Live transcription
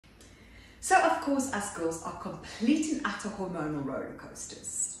So of course us girls are complete and utter hormonal roller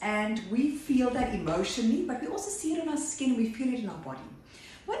coasters, and we feel that emotionally, but we also see it on our skin, we feel it in our body.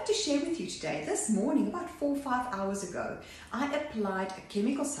 I wanted to share with you today, this morning, about 4 or 5 hours ago, I applied a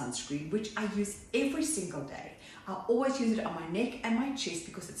chemical sunscreen which I use every single day. I always use it on my neck and my chest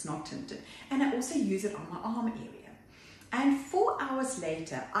because it's not tinted, and I also use it on my arm area. And 4 hours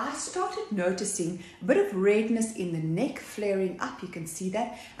later, I started noticing a bit of redness in the neck flaring up, you can see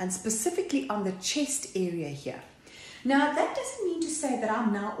that, and specifically on the chest area here. Now, that doesn't mean to say that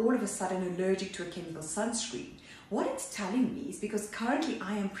I'm now all of a sudden allergic to a chemical sunscreen. What it's telling me is, because currently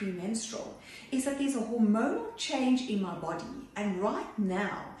I am premenstrual, is that there's a hormonal change in my body, and right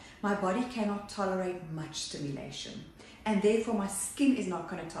now my body cannot tolerate much stimulation, and therefore my skin is not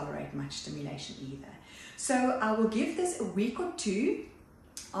going to tolerate much stimulation either. So I will give this a week or two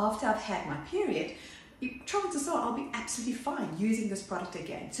after I've had my period. Chances are I'll be absolutely fine using this product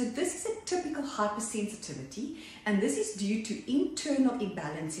again. So this is a typical hypersensitivity, and this is due to internal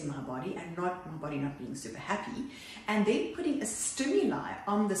imbalance in my body and not my body not being super happy, and then putting a stimuli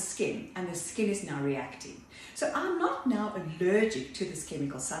on the skin, and the skin is now reacting. So I'm not now allergic to this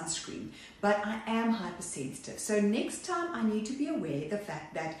chemical sunscreen, but I am hypersensitive. So next time I need to be aware of the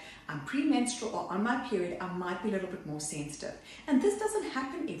fact that I'm premenstrual or on my period, I might be a little bit more sensitive. And this doesn't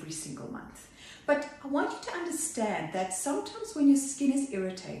happen every single month. But I want you to understand that sometimes when your skin is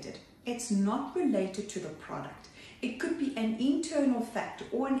irritated, it's not related to the product. It could be an internal factor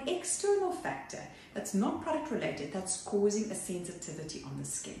or an external factor that's not product related that's causing a sensitivity on the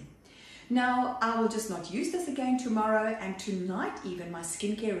skin. Now, I will just not use this again tomorrow, and tonight even my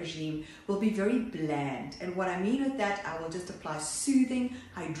skincare regime will be very bland. And what I mean with that, I will just apply soothing,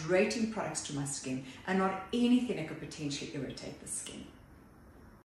 hydrating products to my skin and not anything that could potentially irritate the skin.